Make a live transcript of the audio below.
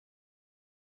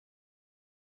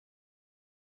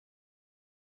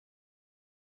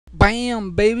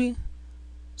Bam, baby.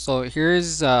 So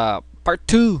here's part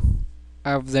 2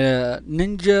 of the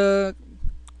ninja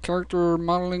character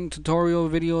modeling tutorial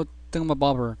video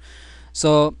thingamabobber.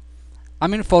 So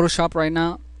I'm in Photoshop right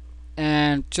now,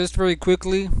 and just very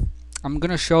quickly I'm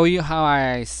gonna show you how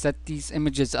I set these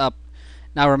images up.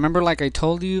 Now remember, like I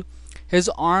told you, his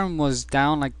arm was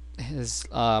down, like his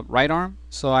right arm,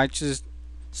 so I just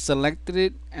selected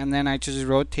it and then I just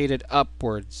rotated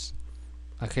upwards.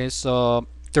 Okay, so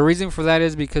the reason for that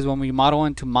is because when we model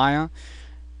into Maya,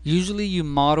 usually you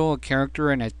model a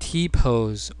character in a T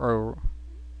pose, or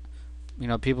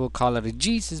people call it a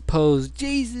Jesus pose,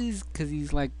 Jesus, because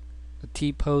he's like a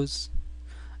T pose.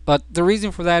 But the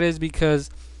reason for that is because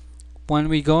when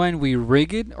we go and we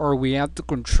rig it, or we add the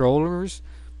controllers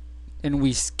and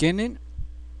we skin it,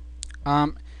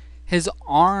 um, his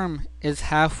arm is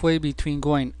halfway between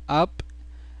going up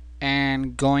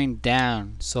and going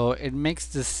down, so it makes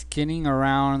the skinning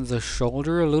around the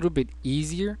shoulder a little bit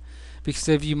easier, because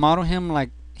if you model him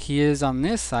like he is on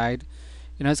this side,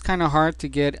 it's kind of hard to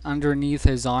get underneath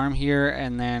his arm here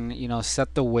and then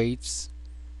set the weights.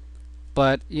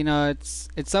 But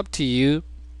it's up to you.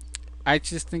 I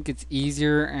just think it's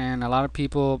easier, and a lot of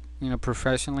people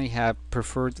professionally have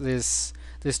preferred this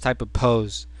type of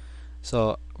pose.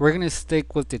 So we're gonna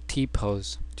stick with the T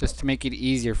pose just to make it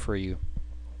easier for you.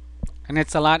 And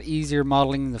it's a lot easier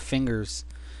modeling the fingers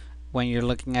when you're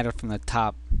looking at it from the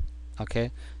top.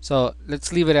 Okay, so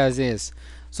let's leave it as is.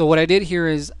 So what I did here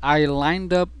is I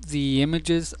lined up the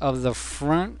images of the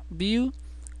front view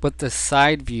with the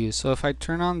side view. So if I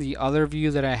turn on the other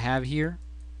view that I have here,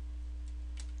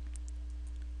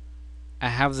 I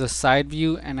have the side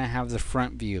view and I have the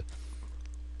front view.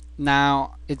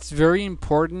 Now it's very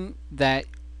important that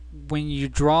when you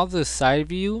draw the side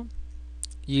view,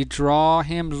 you draw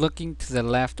him looking to the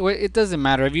left. Well, it doesn't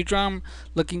matter if you draw him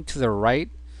looking to the right.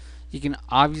 You can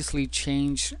obviously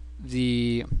change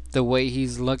the way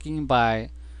he's looking by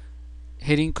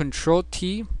hitting Control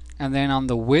T, and then on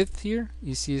the width here,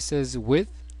 you see it says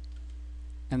width,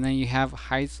 and then you have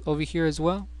height over here as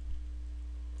well.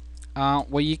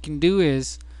 What you can do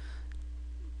is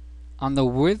on the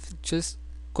width, just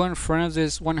go in front of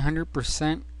this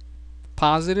 100%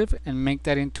 positive and make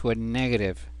that into a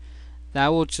negative. That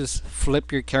will just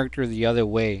flip your character the other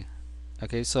way.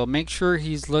 Okay, so make sure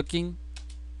he's looking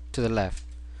to the left.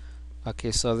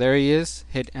 Okay, so there he is.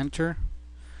 Hit enter.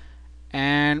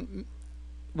 And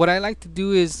what I like to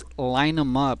do is line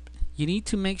them up. You need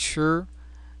to make sure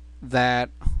that,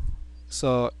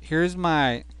 so here's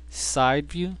my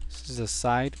side view. This is the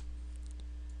side,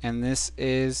 and this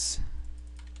is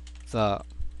the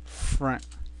front.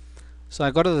 So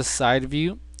I go to the side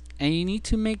view, and you need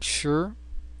to make sure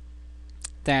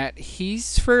that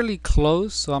he's fairly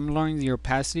close. So I'm lowering the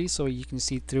opacity so you can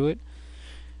see through it.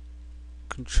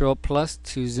 Control plus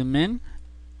to zoom in,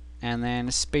 and then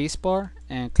spacebar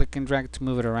and click and drag to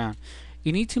move it around.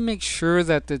 You need to make sure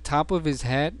that the top of his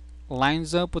head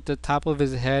lines up with the top of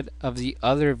his head of the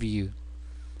other view.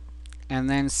 And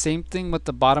then same thing with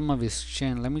the bottom of his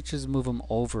chin. Let me just move him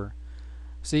over.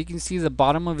 So you can see the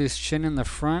bottom of his chin in the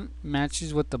front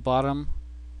matches with the bottom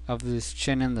of his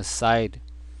chin in the side.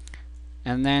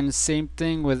 And then same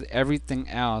thing with everything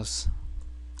else.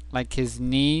 Like his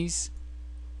knees.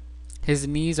 His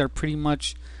knees are pretty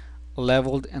much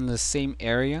leveled in the same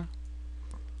area.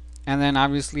 And then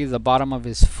obviously the bottom of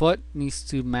his foot needs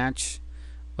to match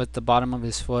with the bottom of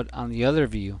his foot on the other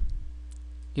view.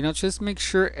 Just make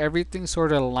sure everything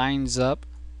sort of lines up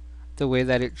the way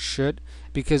that it should,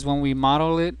 because when we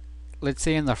model it, let's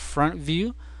say in the front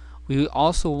view, we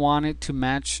also want it to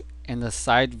match in the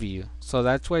side view. So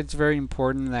that's why it's very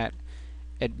important that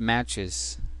it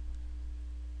matches.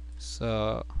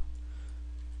 So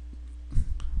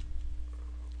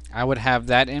I would have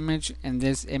that image and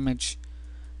this image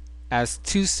as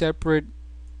two separate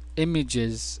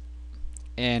images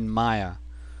in Maya.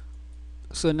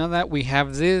 So now that we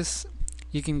have this,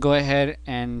 you can go ahead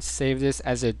and save this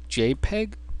as a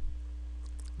JPEG.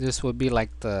 This would be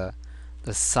like the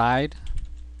side,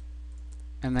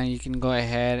 and then you can go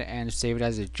ahead and save it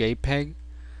as a JPEG,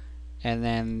 and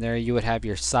then there you would have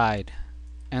your side.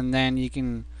 And then you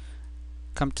can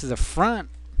come to the front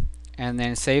and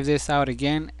then save this out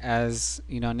again as,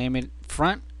 name it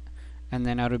front, and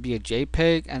then it'll be a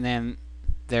JPEG, and then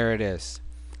there it is.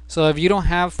 So if you don't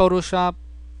have Photoshop,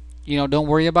 don't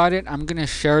worry about it. I'm gonna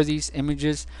share these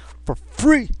images for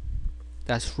free.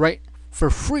 That's right, for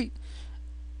free,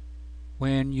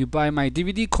 when you buy my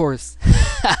DVD course.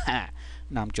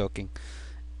 No, I'm joking.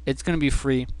 It's gonna be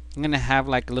free. I'm gonna have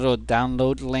like a little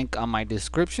download link on my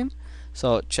description,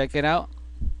 so check it out.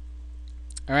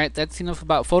 Alright, that's enough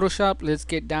about Photoshop. Let's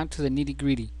get down to the nitty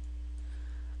gritty.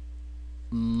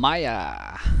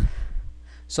 Maya.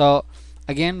 So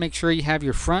again, make sure you have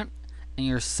your front and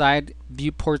your side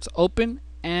viewports open,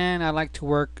 and I like to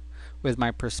work with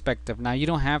my perspective. Now you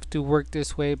don't have to work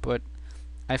this way, but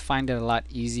I find it a lot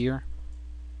easier.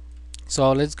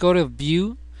 So let's go to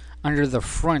view under the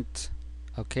front.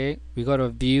 Okay, we go to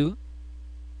view,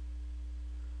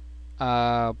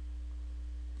 image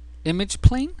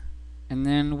plane, and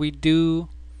then we do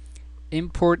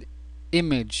import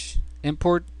image.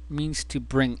 Import means to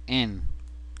bring in.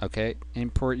 Okay,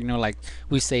 import, like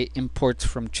we say imports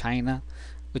from China,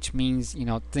 which means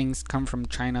things come from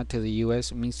China to the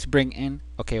US. It means to bring in.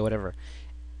 Okay, whatever.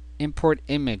 Import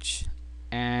image,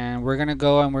 and we're gonna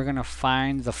go and we're gonna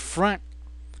find the front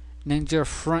Ninja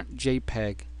front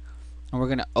JPEG, and we're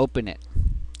gonna open it.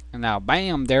 And now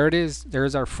bam, there it is.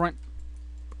 There's our front.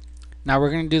 Now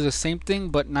we're gonna do the same thing,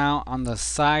 but now on the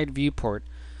side viewport.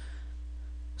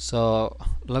 So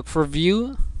look for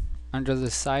view under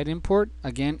the side import,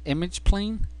 again image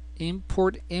plane,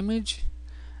 import image,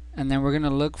 and then we're gonna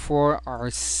look for our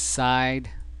side,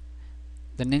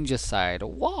 the Ninja side.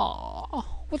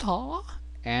 Wow,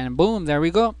 and boom, there we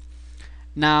go.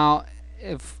 Now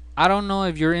if I don't know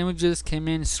if your images came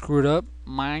in screwed up,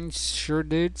 mine sure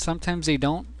did. Sometimes they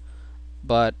don't,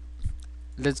 but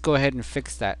let's go ahead and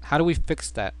fix that. How do we fix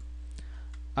that?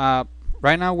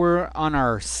 Right now we're on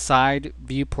our side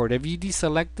viewport. If you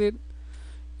deselect it,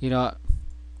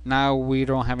 now we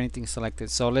don't have anything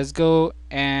selected. So let's go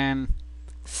and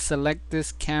select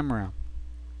this camera.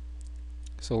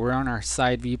 So we're on our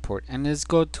side viewport, and let's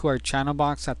go to our channel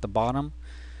box at the bottom.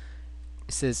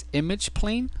 It says image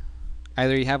plane.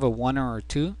 Either you have a 1 or a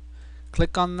 2.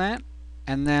 Click on that,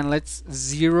 and then let's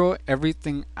zero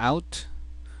everything out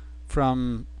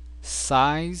from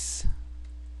size.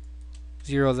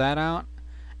 Zero that out,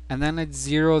 and then let's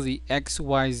zero the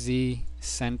XYZ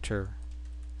center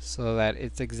so that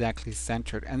it's exactly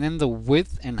centered. And then the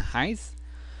width and height,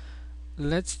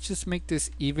 let's just make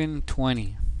this even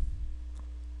 20.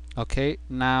 Okay,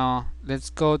 now let's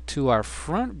go to our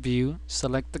front view,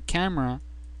 select the camera,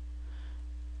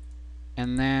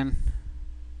 and then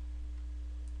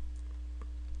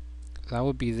that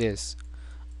would be this.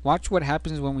 Watch what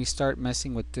happens when we start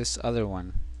messing with this other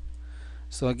one.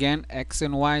 So again, X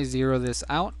and Y, zero this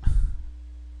out,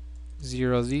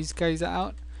 zero these guys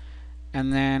out,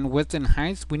 and then width and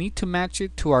height, we need to match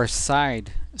it to our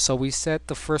side. So we set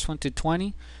the first one to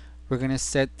 20. We're gonna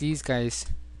set these guys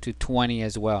to 20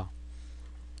 as well.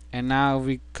 And now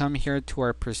we come here to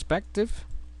our perspective.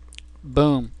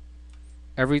 Boom,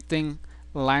 everything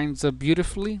lines up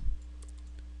beautifully.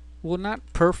 Well, not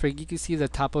perfect. You can see the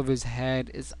top of his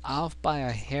head is off by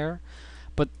a hair,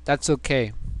 but that's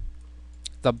okay.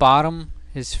 The bottom,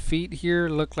 his feet here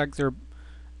look like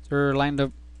they're lined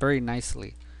up very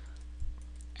nicely.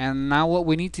 And now what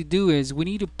we need to do is we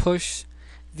need to push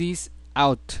these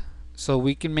out so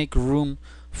we can make room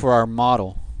for our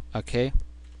model. Okay,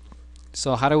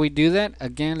 so how do we do that?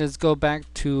 Again, let's go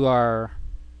back to our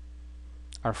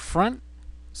front,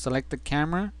 select the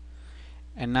camera,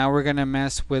 and now we're gonna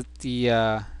mess with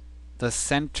the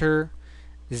center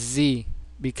Z,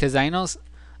 because I know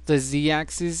the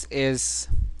Z-axis is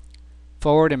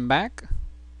forward and back.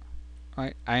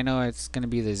 I know it's gonna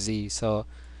be the Z, so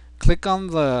click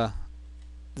on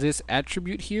this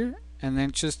attribute here, and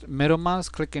then just middle mouse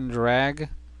click and drag,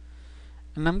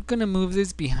 and I'm gonna move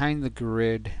this behind the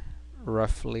grid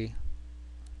roughly.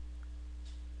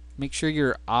 Make sure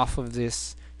you're off of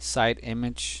this side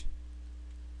image.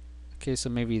 Okay, so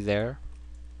maybe there.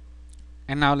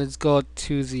 And now let's go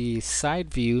to the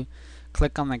side view,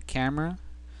 click on the camera,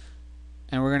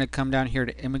 and we're gonna come down here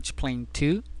to image plane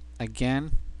 2.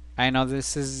 Again, I know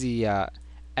this is the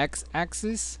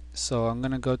X-axis, so I'm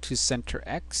gonna go to center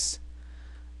X,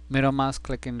 middle mouse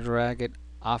click and drag it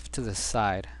off to the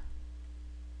side.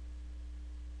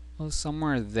 Oh,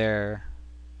 somewhere there,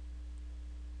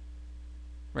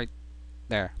 right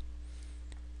there.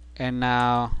 And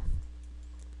now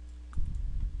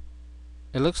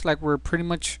it looks like we're pretty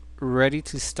much ready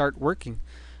to start working.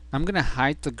 I'm gonna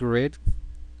hide the grid.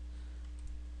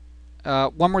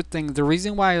 One more thing, the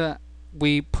reason why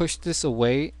we push this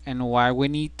away and why we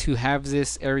need to have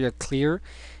this area clear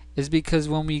is because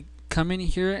when we come in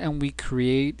here and we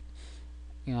create,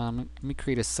 let me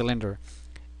create a cylinder,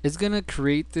 it's gonna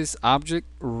create this object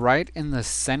right in the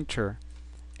center.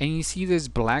 And you see this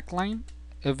black line?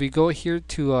 If we go here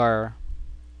to our,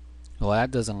 well,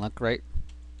 that doesn't look right.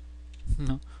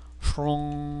 Well,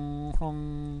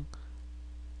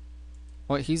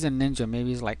 he's a ninja. Maybe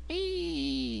he's like,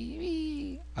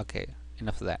 okay,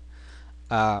 enough of that.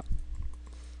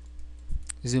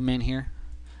 zoom in here.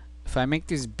 If I make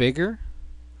this bigger,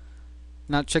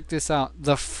 now check this out.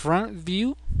 The front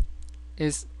view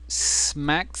is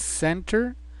smack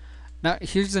center. Now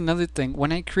here's another thing.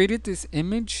 When I created this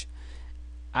image,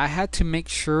 I had to make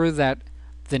sure that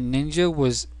the ninja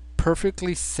was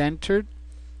perfectly centered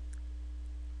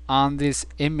on this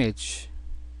image.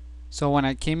 So when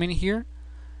I came in here,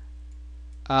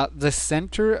 the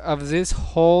center of this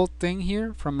whole thing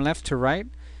here from left to right,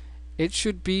 it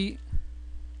should be,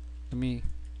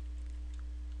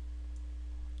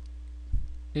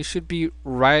 it should be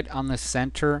right on the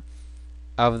center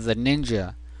of the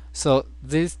ninja. So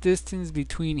this distance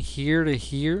between here to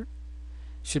here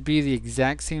should be the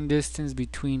exact same distance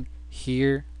between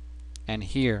here and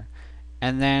here.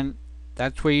 And then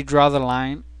that's where you draw the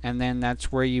line, and then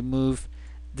that's where you move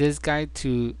this guy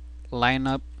to line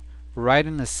up right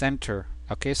in the center.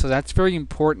 Okay, so that's very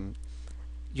important.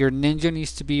 Your ninja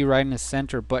needs to be right in the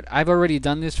center, but I've already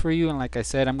done this for you, and like I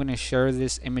said, I'm going to share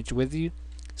this image with you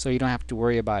so you don't have to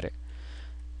worry about it.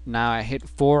 Now I hit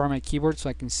 4 on my keyboard so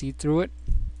I can see through it,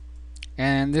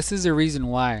 and this is the reason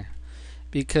why.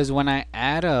 Because when I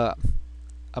add a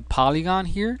polygon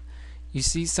here, you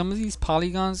see some of these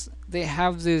polygons, they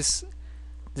have this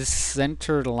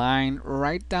centered line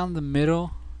right down the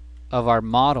middle of our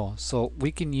model, so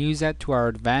we can use that to our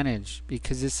advantage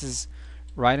because this is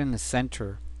right in the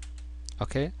center.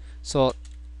 Okay, so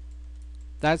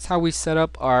that's how we set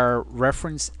up our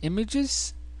reference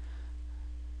images,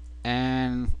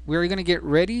 and we're gonna get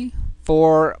ready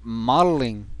for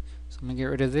modeling. So I'm gonna get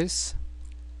rid of this.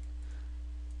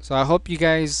 So I hope you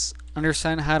guys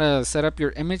understand how to set up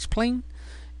your image plane.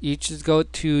 You just go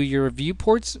to your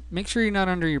viewports. Make sure you're not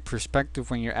under your perspective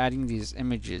when you're adding these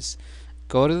images.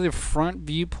 Go to the front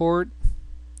viewport.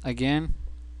 Again,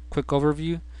 quick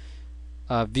overview.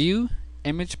 View,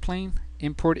 image plane,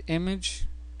 import image,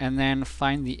 and then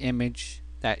find the image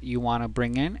that you want to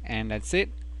bring in, and that's it.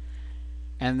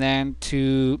 And then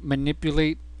to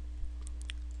manipulate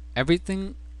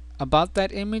everything about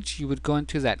that image, you would go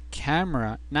into that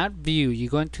camera, not view, you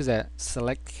go into that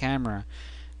select camera,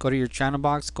 go to your channel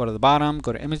box, go to the bottom,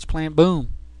 go to image plane, boom,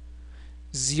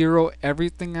 zero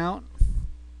everything out,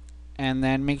 and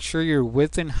then make sure your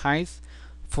width and height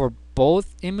for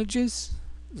both images,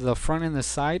 the front and the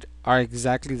side, are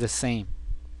exactly the same.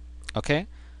 Okay,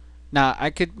 now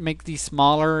I could make these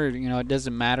smaller, it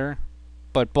doesn't matter,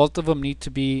 but both of them need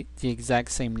to be the exact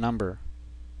same number.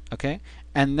 Okay,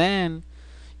 and then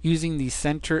using the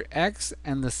center X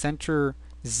and the center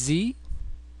Z,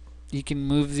 you can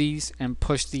move these and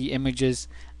push the images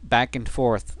back and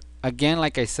forth. Again,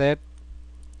 like I said,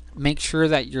 make sure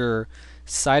that your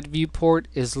side viewport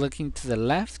is looking to the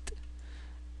left,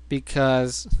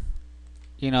 because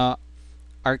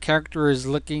our character is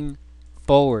looking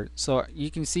forward. So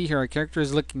you can see here our character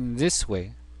is looking this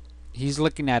way. He's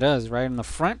looking at us, right? In the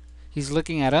front, he's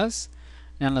looking at us,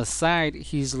 and on the side,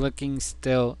 he's looking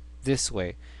still this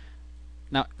way.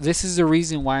 Now this is the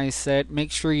reason why I said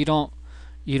make sure you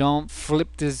don't flip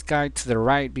this guy to the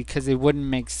right, because it wouldn't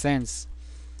make sense.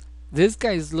 This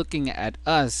guy is looking at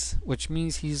us, which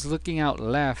means he's looking out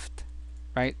left,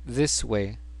 right, this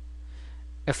way.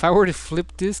 If I were to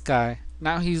flip this guy,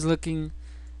 now he's looking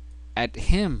at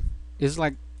him. It's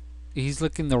like he's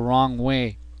looking the wrong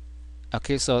way.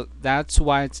 Okay, so that's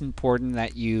why it's important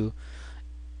that you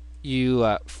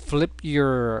flip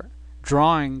your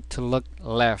drawing to look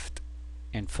left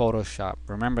in Photoshop.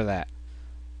 Remember that.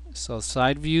 So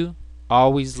side view,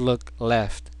 always look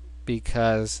left,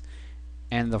 because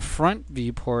in the front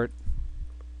viewport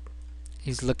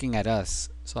he's looking at us,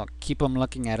 so keep him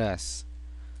looking at us.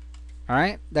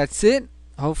 Alright, that's it.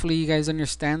 Hopefully you guys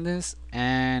understand this,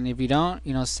 and if you don't,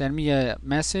 send me a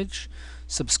message,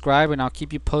 subscribe, and I'll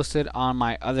keep you posted on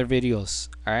my other videos.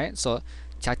 Alright, so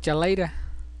chat ya later.